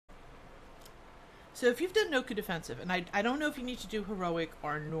So if you've done Noku Defensive, and I don't know if you need to do Heroic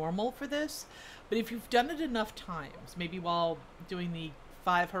or Normal for this, but if you've done it enough times, maybe while doing the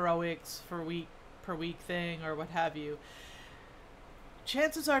 5 Heroics per week thing or what have you,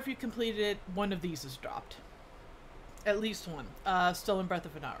 chances are if you completed it, one of these is dropped. At least one. Stolen Breath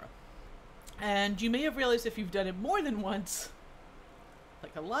of Ohn'ahra. And you may have realized if you've done it more than once,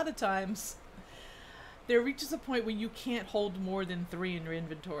 like a lot of times, there reaches a point where you can't hold more than 3 in your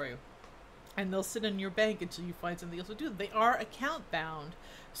inventory. And they'll sit in your bank until you find something else to do them. They are account bound,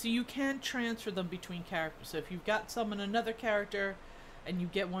 so you can transfer them between characters. So if you've got some on another character, and you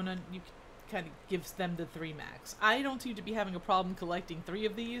get one on, you kind of gives them the 3 max. I don't seem to be having a problem collecting 3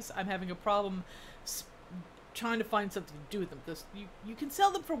 of these. I'm having a problem trying to find something to do with them, because you can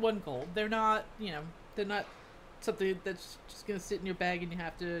sell them for 1 gold. They're not, you know, they're not something that's just going to sit in your bag and you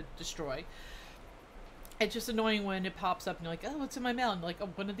have to destroy. It's just annoying when it pops up and you're like, oh, what's in my mail? And you're like, oh,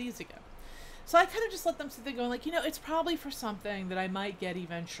 one of these again. So I kind of just let them sit there going like, you know, it's probably for something that I might get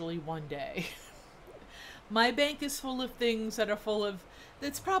eventually one day. My bank is full of things that are full of,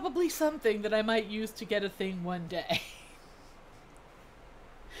 it's probably something that I might use to get a thing one day.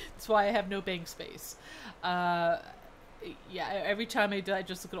 That's why I have no bank space. Yeah, every time I do, I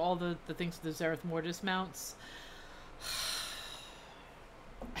just look at all the things with the Zereth Mortis mounts.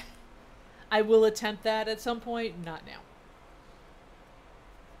 I will attempt that at some point, not now.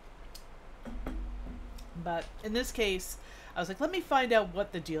 But in this case, I was like, let me find out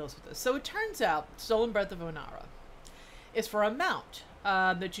what the deal is with this. So it turns out Stolen Breath of Ohn'ahra is for a mount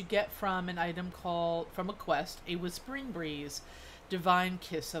that you get from an item called, from a quest, A Whispering Breeze, Divine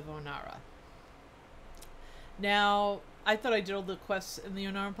Kiss of Ohn'ahra. Now, I thought I did all the quests in the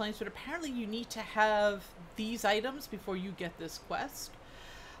Ohn'ahran Plains, but apparently you need to have these items before you get this quest.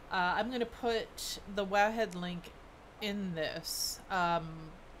 I'm going to put the Wowhead link in this,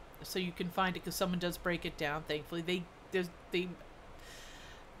 so you can find it, because someone does break it down. Thankfully,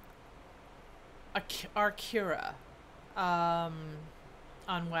 Arkira on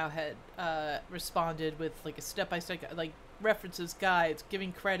Wowhead responded with like a step-by-step, like references, guides,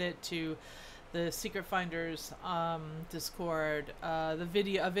 giving credit to the Secret Finders Discord, a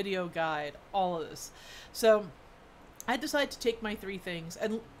video guide, all of this. So I decided to take my 3 things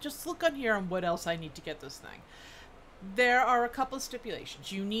and just look on here on what else I need to get this thing. There are a couple of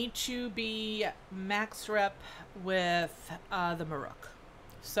stipulations. You need to be max rep with the Maruk.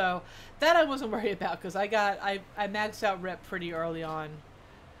 So that I wasn't worried about, because I maxed out rep pretty early on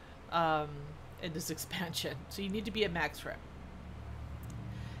in this expansion. So you need to be at max rep.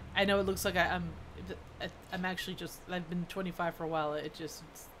 I know it looks like I'm actually just, I've been 25 for a while.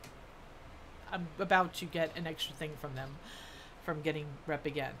 I'm about to get an extra thing from them from getting rep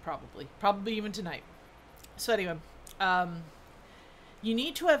again, probably even tonight. So anyway, you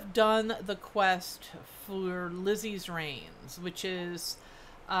need to have done the quest for Lizzie's Reigns, which is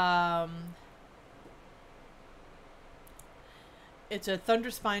it's a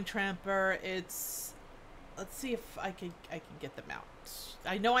Thunderspine Tramper. It's, let's see if I can get them out.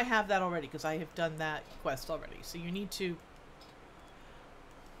 I know I have that already because I have done that quest already. So you need to,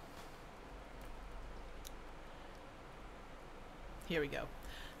 here we go.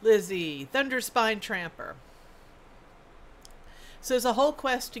 Lizzie, Thunderspine Tramper. So there's a whole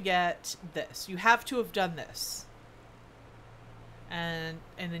quest to get this. You have to have done this. And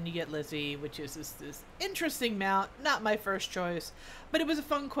then you get Lizzie, which is this interesting mount. Not my first choice, but it was a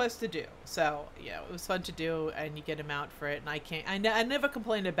fun quest to do. So, yeah, it was fun to do, and you get a mount for it. And I never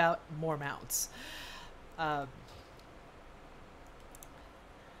complained about more mounts.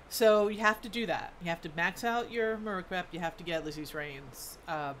 So you have to do that. You have to max out your Maruk rep. You have to get Lizzie's Reigns.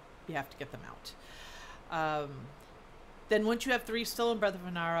 You have to get them out. Then once you have 3 Stolen Breath of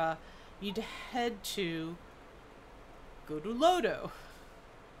Ohn'ahra, you need to head to Godolodo.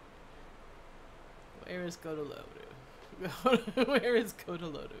 Where is Godolodo? Where is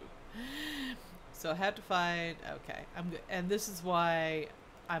Godolodo? So I have to find, okay, I'm good. And this is why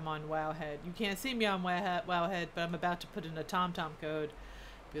I'm on Wowhead. You can't see me on Wowhead, but I'm about to put in a TomTom code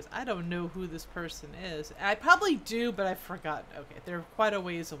because I don't know who this person is. I probably do, but I forgot. Okay, they're quite a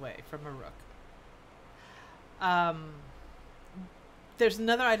ways away from Maruk. There's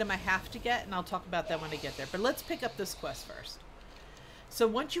another item I have to get, and I'll talk about that when I get there. But let's pick up this quest first. So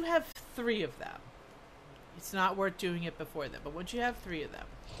once you have 3 of them, it's not worth doing it before then, but once you have 3 of them,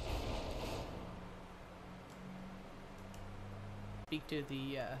 speak to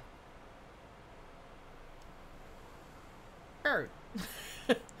the bird.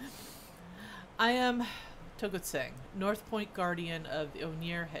 I am Togut Singh, North Point Guardian of the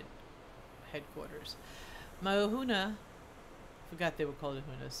Ohn'ahran headquarters. My Ohuna, forgot they were called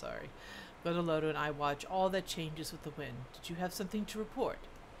Ohuna, sorry. Go to Lodo and I watch all that changes with the wind. Did you have something to report?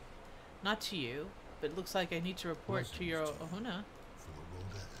 Not to you, but it looks like I need to report to your Ohn'ahra. For the road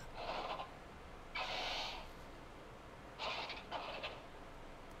ahead.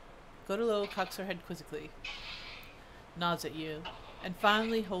 Godolo cocks her head quizzically, nods at you, and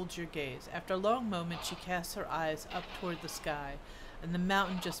finally holds your gaze. After a long moment, she casts her eyes up toward the sky and the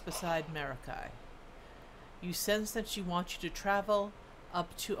mountain just beside Marakai. You sense that she wants you to travel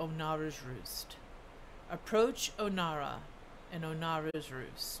up to Ohn'ahra's roost. Approach Ohn'ahra and Ohn'ahra's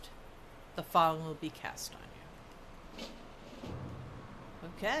roost. The following will be cast on you.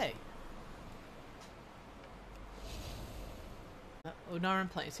 Okay. Ohn'ahran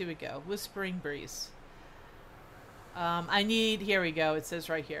Plains. Here we go. Whispering Breeze. Here we go. It says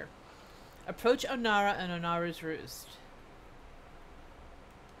right here. Approach Ohn'ahra and Ohn'ahra's roost.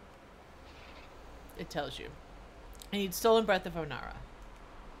 It tells you. I need Stolen Breath of Ohn'ahra.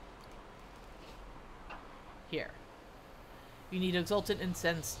 Here. You need Exalted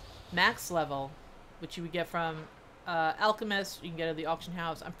Incense max level, which you would get from Alchemist. You can get it at the auction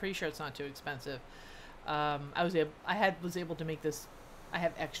house. I'm pretty sure it's not too expensive. I was able to make this. I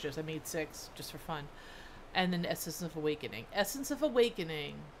have extras. I made 6 just for fun. And then Essence of Awakening. Essence of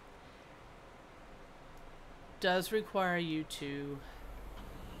Awakening does require you to.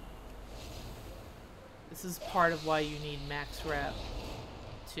 This is part of why you need max rep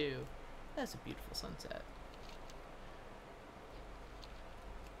too. That's a beautiful sunset.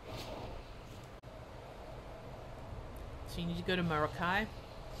 So you need to go to Marakai.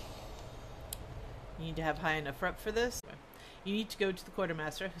 You need to have high enough rep for this. You need to go to the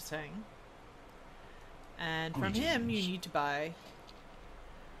quartermaster, Hussein. And from him, you need to buy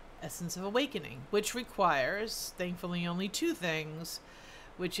Essence of Awakening, which requires, thankfully, only 2 things,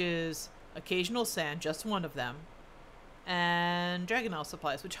 which is occasional sand, just one of them, and Dragonel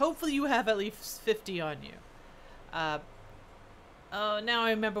supplies, which hopefully you have at least 50 on you. Oh, now I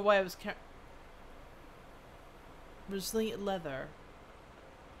remember why I was Resilient leather.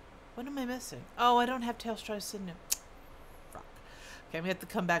 What am I missing? Oh, I don't have Tailstride Sinew. Fuck. Okay, I'm gonna have to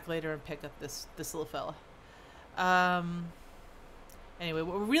come back later and pick up this little fella. Anyway,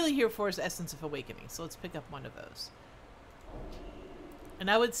 what we're really here for is Essence of Awakening, so let's pick up one of those. And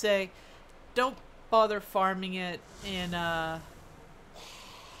I would say, don't bother farming it in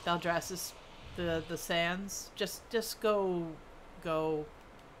Thaldraszus, the sands. Just go.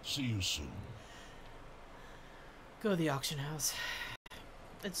 See you soon. Go to the auction house.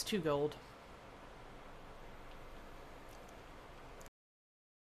 It's 2 gold.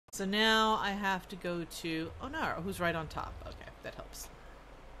 So now I have to go to Ohn'ahra, who's right on top. Okay, that helps.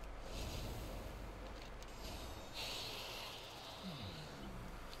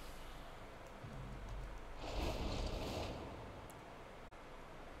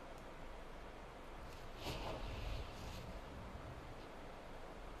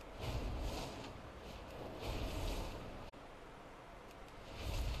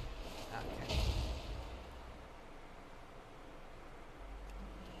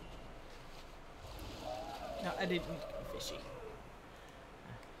 No, I didn't need to be fishy.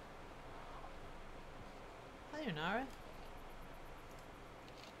 Hi, Ohn'ahra.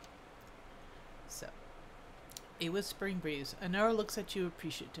 So, a whispering breeze. Ohn'ahra looks at you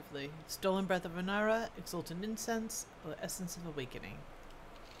appreciatively. Stolen Breath of Ohn'ahra, Exultant Incense, or Essence of Awakening.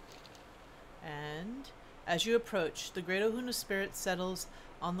 And as you approach, the great Ohn'ahra spirit settles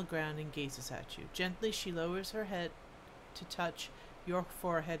on the ground and gazes at you. Gently, she lowers her head to touch your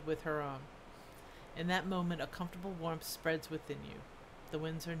forehead with her own. In that moment, a comfortable warmth spreads within you. The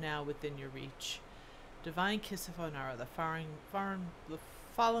winds are now within your reach. Divine Kiss of Ohn'ahra, the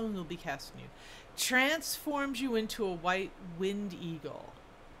following will be cast on you. Transforms you into a white wind eagle.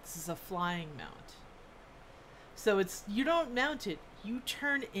 This is a flying mount. So it's, you don't mount it, you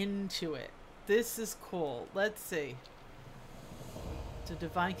turn into it. This is cool. Let's see. So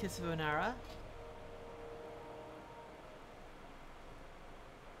Divine Kiss of Ohn'ahra.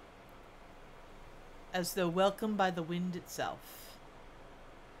 As though welcomed by the wind itself.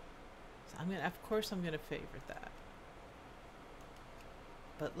 So I'm gonna, of course, I'm gonna favorite that.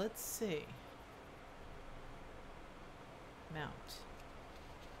 But let's see. Mount.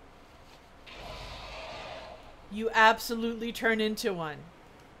 You absolutely turn into one.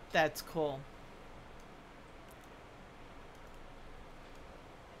 That's cool.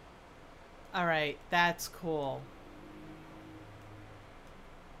 All right, that's cool.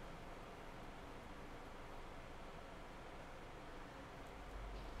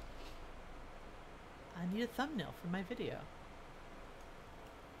 I need a thumbnail for my video.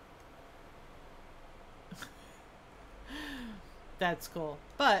 That's cool.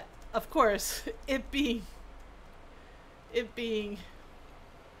 But of course, it being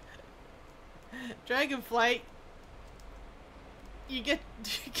Dragonflight, you can't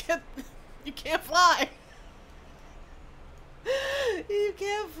fly. You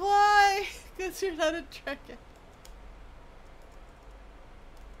can't fly because you're not a dragon.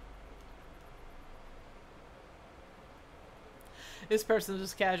 This person's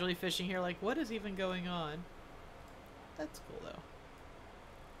just casually fishing here, like, what is even going on? That's cool, though.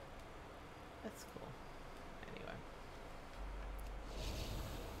 That's cool.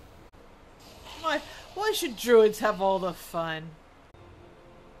 Anyway. Why should druids have all the fun?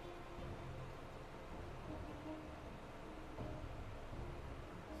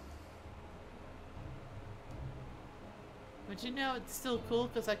 But you know, it's still cool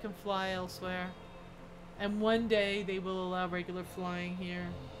because I can fly elsewhere. And one day they will allow regular flying here.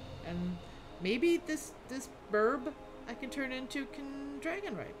 And maybe this burb I can turn into can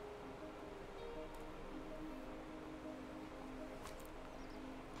dragon ride.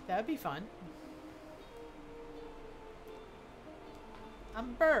 That'd be fun.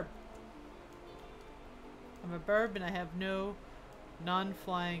 I'm a burb. I'm a burb and I have no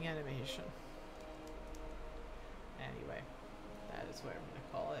non-flying animation. Anyway, that is what I'm going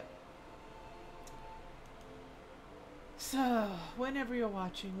to call it. So, whenever you're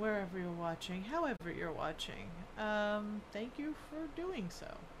watching, wherever you're watching, however you're watching, thank you for doing so.